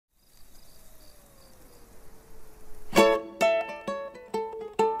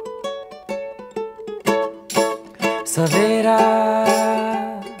सवेरा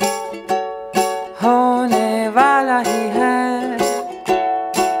होने वाला ही है,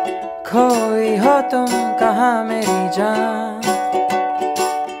 खोई हो तुम कहाँ मेरी जान।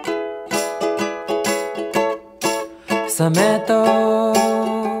 समय तो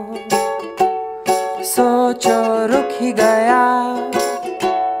सोचो रुक ही गया,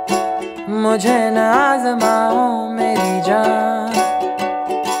 मुझे न आजमाओ मेरी जान।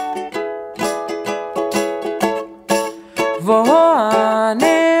 वो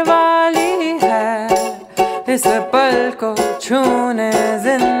आने वाली है इस पल को छूने,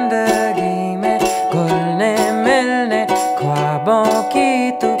 जिंदगी में घुलने मिलने, ख्वाबों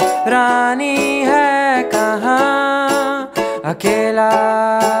की तू रानी है कहाँ अकेला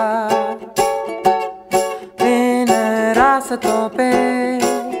इन रास्तों पे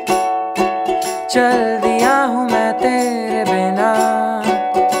चल दिया हूँ मैं तेरे बिना।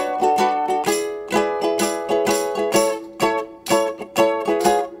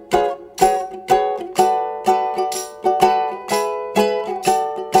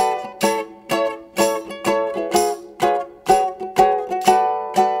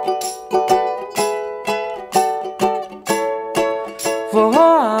 वो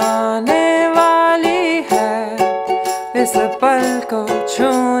आने वाली है इस पल को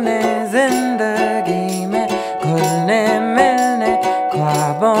छूने, जिंदगी में घुलने मिलने,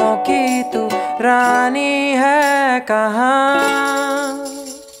 ख्वाबों की तू रानी है कहाँ।